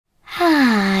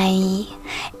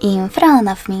In front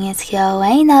of me is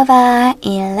Huawei Nova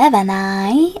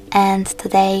 11i, and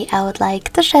today I would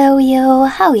like to show you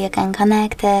how you can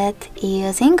connect it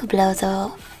using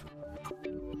Bluetooth.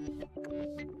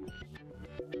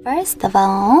 First of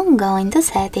all, go into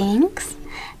Settings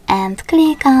and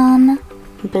click on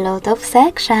Bluetooth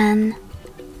section.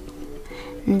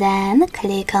 Then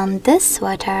click on this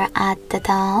switcher at the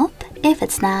top if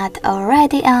it's not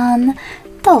already on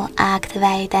to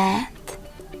activate it.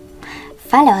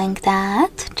 Following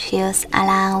that, choose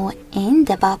Allow in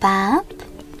the pop-up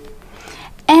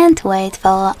and wait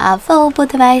for available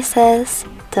devices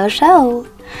to show.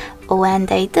 When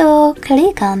they do,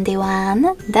 click on the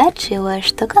one that you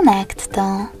wish to connect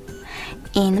to.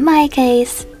 In my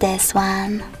case, this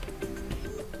one.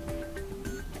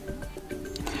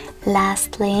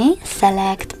 Lastly,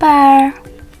 select Pair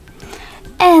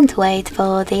and wait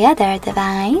for the other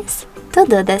device to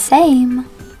do the same.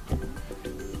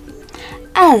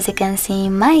 As you can see,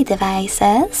 my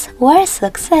devices were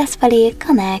successfully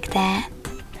connected.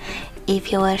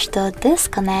 If you wish to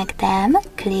disconnect them,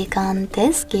 click on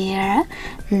this gear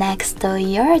next to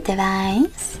your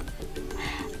device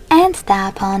and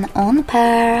tap on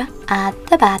unpair at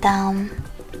the bottom.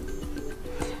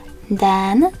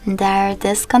 Then they're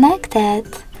disconnected,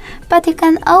 but you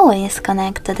can always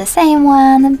connect to the same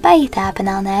one by tapping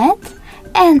on it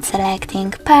and selecting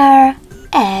pair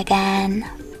again.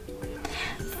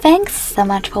 Thanks so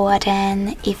much for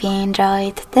watching. If you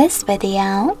enjoyed this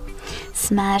video,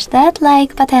 smash that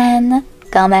like button,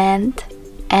 comment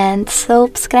and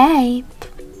subscribe.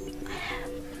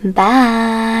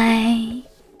 Bye!